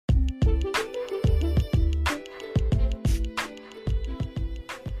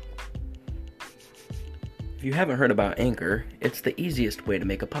If you haven't heard about Anchor, it's the easiest way to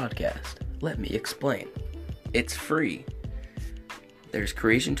make a podcast. Let me explain. It's free. There's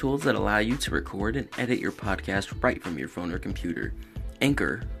creation tools that allow you to record and edit your podcast right from your phone or computer.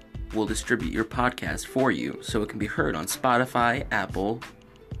 Anchor will distribute your podcast for you so it can be heard on Spotify, Apple,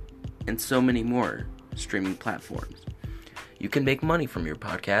 and so many more streaming platforms. You can make money from your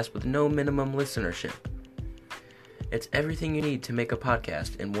podcast with no minimum listenership. It's everything you need to make a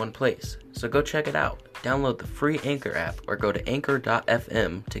podcast in one place, so go check it out. Download the free Anchor app or go to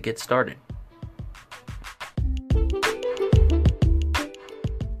anchor.fm to get started.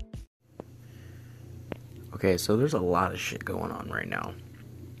 Okay, so there's a lot of shit going on right now,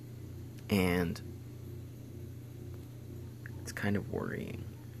 and it's kind of worrying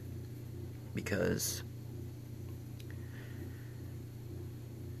because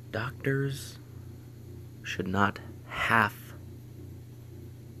doctors should not have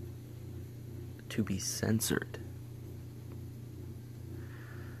to be censored.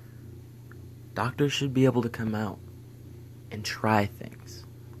 Doctors should be able to come out and try things,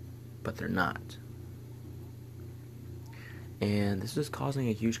 but they're not. And this is causing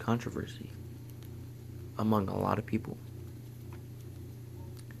a huge controversy among a lot of people.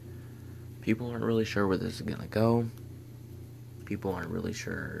 People aren't really sure where this is gonna go. People aren't really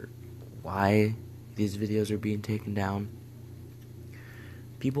sure why these videos are being taken down.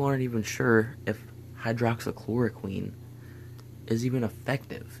 People aren't even sure if hydroxychloroquine is even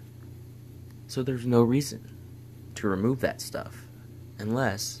effective. So there's no reason to remove that stuff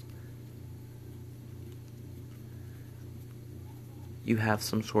unless you have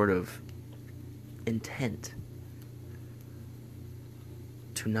some sort of intent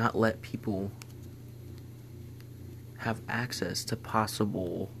to not let people have access to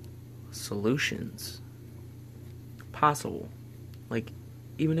possible solutions. Possible. Like,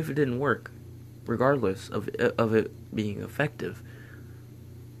 even if it didn't work, regardless of it being effective,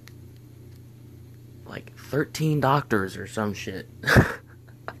 like 13 doctors or some shit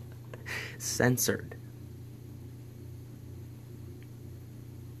censored.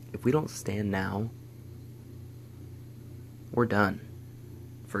 If we don't stand now, we're done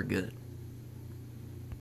for good.